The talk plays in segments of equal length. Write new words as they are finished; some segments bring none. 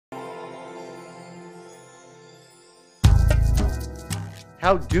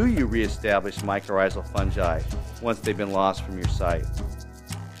How do you reestablish mycorrhizal fungi once they've been lost from your site?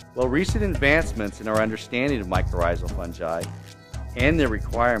 Well, recent advancements in our understanding of mycorrhizal fungi and their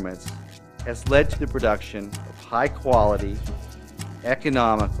requirements has led to the production of high-quality,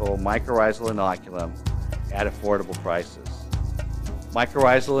 economical mycorrhizal inoculum at affordable prices.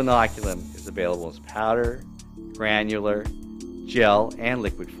 Mycorrhizal inoculum is available as powder, granular, gel, and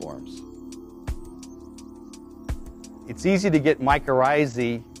liquid forms. It's easy to get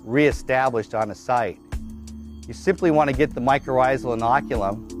mycorrhizae reestablished on a site. You simply want to get the mycorrhizal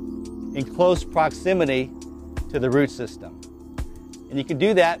inoculum in close proximity to the root system. And you can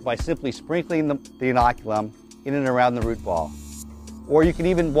do that by simply sprinkling the inoculum in and around the root ball. Or you can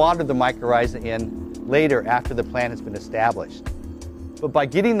even water the mycorrhiza in later after the plant has been established. But by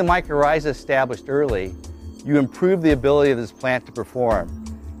getting the mycorrhiza established early, you improve the ability of this plant to perform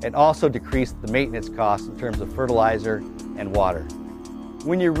and also decrease the maintenance costs in terms of fertilizer and water.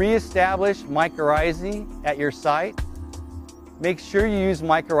 When you reestablish mycorrhizae at your site, make sure you use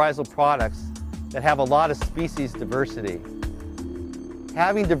mycorrhizal products that have a lot of species diversity.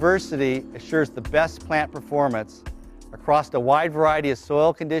 Having diversity assures the best plant performance across a wide variety of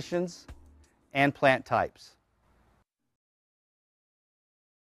soil conditions and plant types.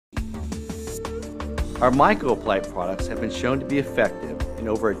 Our MycoPlant products have been shown to be effective in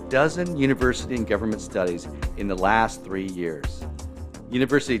over a dozen university and government studies in the last 3 years.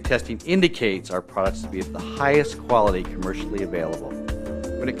 University testing indicates our products to be of the highest quality commercially available.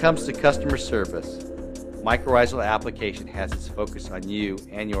 When it comes to customer service, mycorrhizal application has its focus on you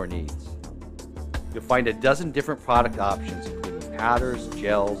and your needs. You'll find a dozen different product options, including powders,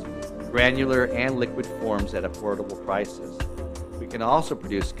 gels, granular, and liquid forms at affordable prices. We can also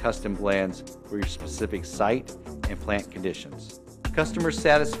produce custom blends for your specific site and plant conditions. Customer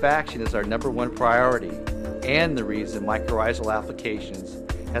satisfaction is our #1 priority and the reason Mycorrhizal Applications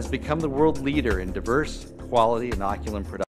has become the world leader in diverse quality inoculum production.